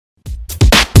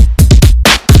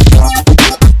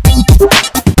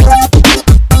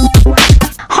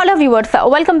Viewers,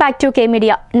 welcome back to K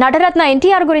media. Nataratna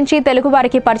NTR గురించి తెలుగు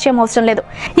వారికి పరిచయం అవసరం లేదు.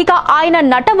 ఇక ఆయన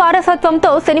నట వారసత్వంతో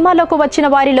సినిమాలోకి వచ్చిన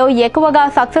వారిలో ఎక్కువగా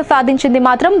సక్సెస్ సాధించింది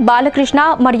మాత్రం బాలకృష్ణ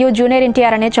మరియు జూనియర్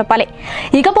NTR అనే చెప్పాలి.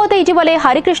 ఇకపోతే ఇటీవలే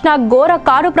హరికృష్ణ ఘోర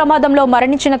కారు ప్రమాదంలో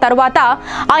మరణించిన తరువాత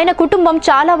ఆయన కుటుంబం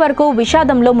చాలా వరకు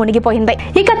విషాదంలో మునిగిపోయింది.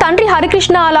 ఇక తండ్రి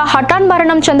హరికృష్ణ అలా హఠాన్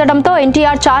మరణం చెందడంతో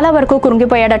NTR చాలా వరకు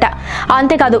కృంగిపోయాడట.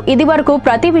 అంతేకాదు, ఇది వరకు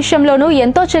ప్రతి విషయంలోనూ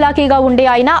ఎంతో చిలాకీగా ఉండే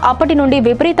ఆయన అప్పటి నుండి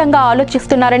విపరీతంగా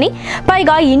ఆలోచిస్తున్నారని,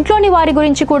 పైగా ఇంట్లోని వారి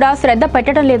గురించి కూడా శ్రద్ధ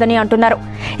పెట్టడం లేదని అంటున్నారు.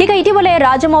 ఇక ఇటీవలే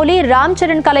రాజమౌళి రామ్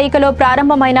చరణ్ కలయికలో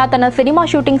ప్రారంభమైన తన సినిమా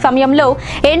షూటింగ్ సమయంలో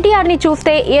NTR ని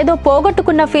చూస్తే ఏదో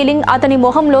పోగొట్టుకున్న ఫీలింగ్ అతని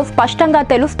మొహంలో స్పష్టంగా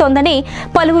తెలుస్తోందని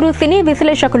పలువురు సినీ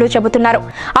విశ్లేషకులు చెబుతున్నారు.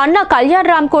 అన్న కళ్యాణ్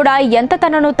రామ్ కూడా ఎంత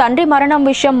తనను తండ్రి మరణం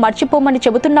విషయం మర్చిపోమని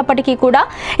చెబుతున్నప్పటికీ కూడా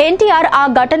NTR ఆ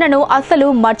ఘటనను అస్సలు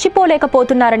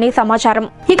మర్చిపోలేకపోతున్నారని సమాచారం.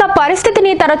 ఇక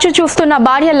పరిస్థితిని తరచూ చూస్తున్న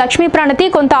భార్య లక్ష్మి ప్రణతి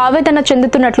కొంత ఆవేదన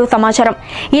చెందుతున్నట్లు సమాచారం.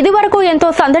 ఇదివరకు ఎంతో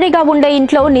సందడిగా ఉండే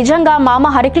ఇంట్లో నిజంగా మామ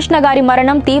హరికృష్ణ గారి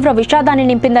మరణం తీవ్ర విషాదాన్ని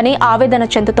నింపిందని ఆవేదన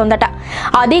చెందుతోందట.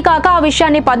 అదీ కాక ఆ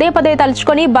విషయాన్ని పదే పదే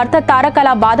తలుచుకొని భర్త తారక్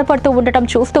అలా బాధపడుతూ ఉండటం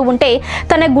చూస్తూ ఉంటే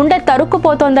తన గుండె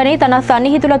తరుక్కుపోతోందని తన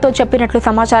సన్నిహితులతో చెప్పినట్లు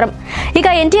సమాచారం. ఇక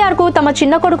NTR కు తమ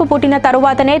చిన్న కొడుకు పుట్టిన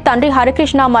తరువాతనే తండ్రి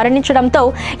హరికృష్ణ మరణించడంతో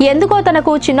ఎందుకో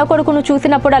తనకు చిన్న కొడుకును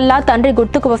చూసినప్పుడల్లా తండ్రి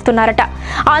గుర్తుకు వస్తున్నారట.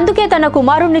 అందుకే తన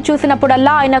కుమారుణ్ణి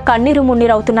చూసినప్పుడల్లా ఆయన కన్నీరు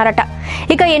మున్నీరవుతున్నారట.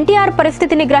 ఇక NTR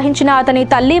పరిస్థితిని గ్రహించిన అతని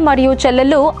తల్లి మరియు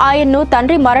చెల్లెళ్ళు ఆయన్ను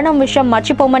తండ్రి మరణం విషయం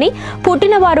మర్చిపోమని,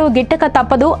 పుట్టినవారు గిట్టక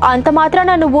తప్పదు, అంత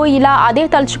మాత్రాన నువ్వు ఇలా అదే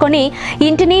తలుచుకొని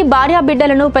ఇంటిని భార్యా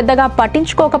బిడ్డలను పెద్దగా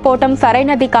పట్టించుకోకపోవటం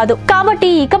సరైనది కాదు, కాబట్టి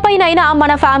ఇకపైనైనా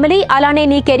మన ఫ్యామిలీ అలానే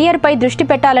నీ కెరియర్ పై దృష్టి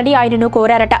పెట్టాలని ఆయనను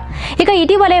కోరారట. ఇక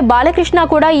ఇటీవలే బాలకృష్ణ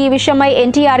కూడా ఈ విషయమై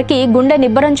NTR కి గుండె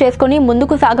నిబ్బరం చేసుకుని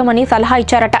ముందుకు సాగమని సలహా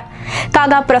ఇచ్చారట.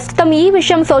 కాగా ప్రస్తుతం ఈ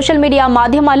విషయం సోషల్ మీడియా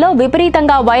మాధ్యమాల్లో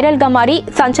విపరీతంగా వైరల్ గా మారి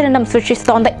సంచలనం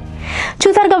సృష్టిస్తోంది.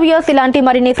 చూసారుగా వ్యూయర్స్, ఇలాంటి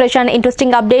మరిన్ని ఫ్రెష్ అండ్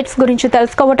ఇంట్రెస్టింగ్ అప్డేట్స్ గురించి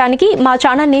తెలుసుకోవడానికి మా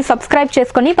ఛానల్ ని సబ్స్క్రైబ్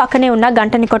చేసుకుని పక్కనే ఉన్న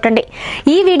గంటని కొట్టండి.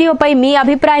 ఈ వీడియోపై మీ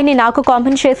అభిప్రాయాన్ని నాకు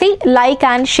కామెంట్ చేసి లైక్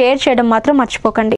అండ్ షేర్ చేయడం మాత్రం మర్చిపోకండి.